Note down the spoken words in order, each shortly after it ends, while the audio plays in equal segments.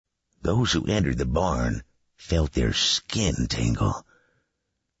Those who entered the barn felt their skin tingle.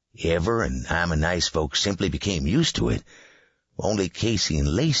 Ever and I'm a Nice folk simply became used to it. Only Casey and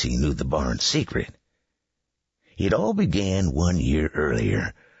Lacey knew the barn's secret. It all began 1 year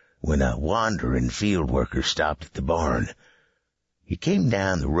earlier, when a wandering field worker stopped at the barn. He came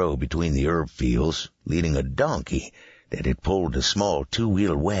down the road between the herb fields, leading a donkey that had pulled a small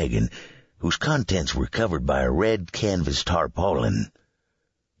two-wheeled wagon whose contents were covered by a red canvas tarpaulin.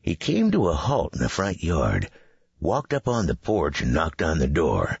 He came to a halt in the front yard, walked up on the porch, and knocked on the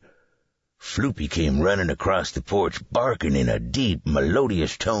door. Floopy came running across the porch, barking in a deep,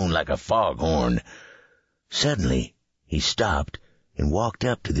 melodious tone like a foghorn. Suddenly, he stopped and walked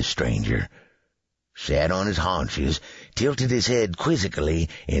up to the stranger, sat on his haunches, tilted his head quizzically,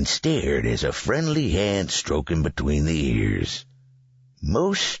 and stared as a friendly hand stroked him between the ears.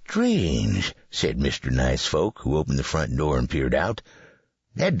 "Most strange," said Mr. Nice Folk, who opened the front door and peered out.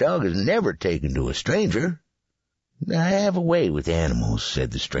 "That dog is never taken to a stranger." "I have a way with animals,"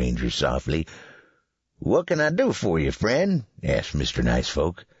 said the stranger softly. "What can I do for you, friend?" asked Mr. Nice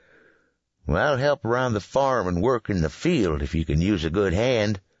Folk. "I'll help around the farm and work in the field if you can use a good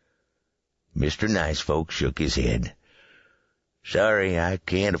hand." Mr. Nice Folk shook his head. "Sorry, I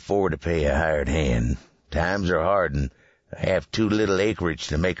can't afford to pay a hired hand. Times are hard, and I have too little acreage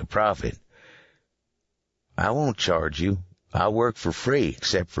to make a profit." "I won't charge you. I'll work for free,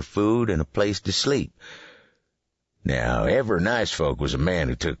 except for food and a place to sleep." Now, Ever Nice Folk was a man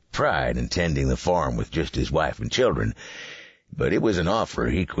who took pride in tending the farm with just his wife and children, but it was an offer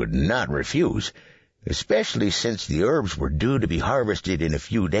he could not refuse, especially since the herbs were due to be harvested in a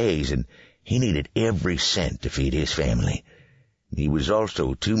few days, and he needed every cent to feed his family. He was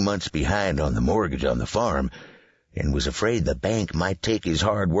also 2 months behind on the mortgage on the farm, and was afraid the bank might take his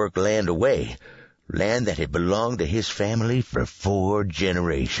hard-work land away, land that had belonged to his family for 4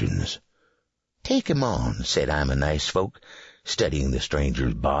 generations. "Take him on," said I'm a Nice Folk, studying the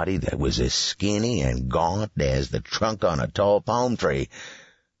stranger's body that was as skinny and gaunt as the trunk on a tall palm tree.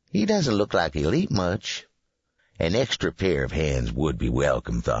 "He doesn't look like he'll eat much." An extra pair of hands would be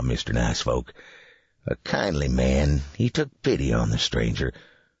welcome, thought Mr. Nice Folk. A kindly man, he took pity on the stranger,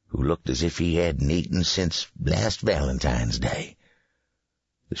 who looked as if he hadn't eaten since last Valentine's Day.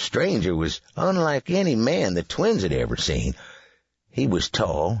 The stranger was unlike any man the twins had ever seen. He was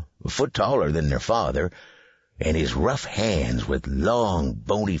tall, a foot taller than their father, and his rough hands with long,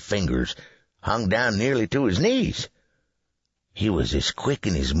 bony fingers hung down nearly to his knees. He was as quick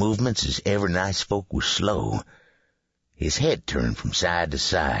in his movements as Ever Nice Folk was slow. His head turned from side to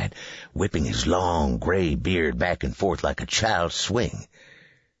side, whipping his long gray beard back and forth like a child's swing.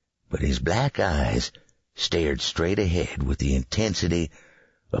 But his black eyes stared straight ahead with the intensity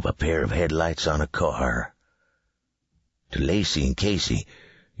of a pair of headlights on a car. To Lacey and Casey,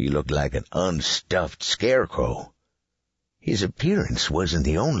 he looked like an unstuffed scarecrow. His appearance wasn't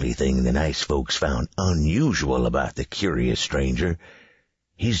the only thing the Nice Folks found unusual about the curious stranger.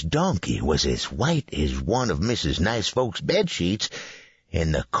 His donkey was as white as one of Mrs. Nice Folks' bedsheets,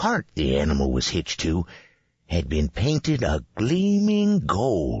 and the cart the animal was hitched to had been painted a gleaming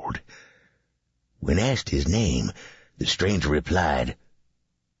gold. When asked his name, the stranger replied,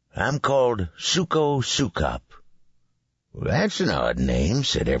 "I'm called Suko Sukop." "That's an odd name,"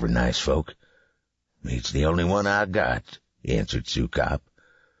 said Ever Nice Folk. "It's the only one I got," answered Sukop.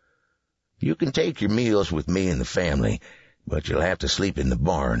 "You can take your meals with me and the family, but you'll have to sleep in the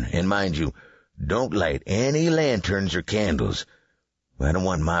barn, and mind you, don't light any lanterns or candles. I don't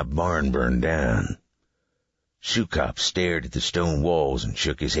want my barn burned down." Sukop stared at the stone walls and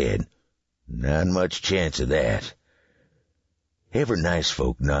shook his head. "Not much chance of that." Ever Nice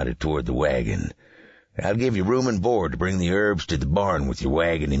Folk nodded toward the wagon. "I'll give you room and board to bring the herbs to the barn with your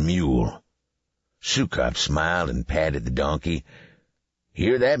wagon and mule." Sukop smiled and patted the donkey.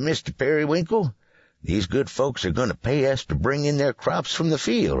 "Hear that, Mr. Periwinkle? These good folks are going to pay us to bring in their crops from the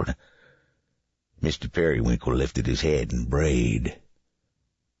field." Mr. Periwinkle lifted his head and brayed.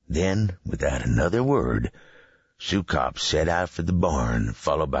 Then, without another word, Sukop set out for the barn,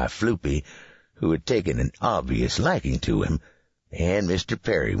 followed by Floopy, who had taken an obvious liking to him, and Mr.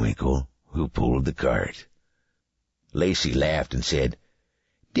 Periwinkle, who pulled the cart. Lacey laughed and said,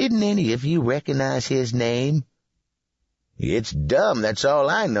 "Didn't any of you recognize his name?" "It's dumb, that's all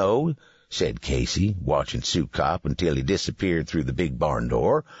I know," said Casey, watching Sukop until he disappeared through the big barn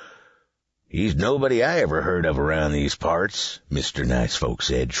door. "He's nobody I ever heard of around these parts," Mr. Nice Folk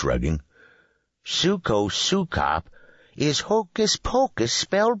said, shrugging. "Suko Sukop is Hocus Pocus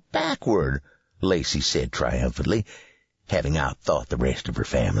spelled backward," Lacey said triumphantly, having outthought the rest of her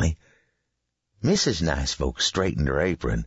family. Mrs. Nice Folk straightened her apron.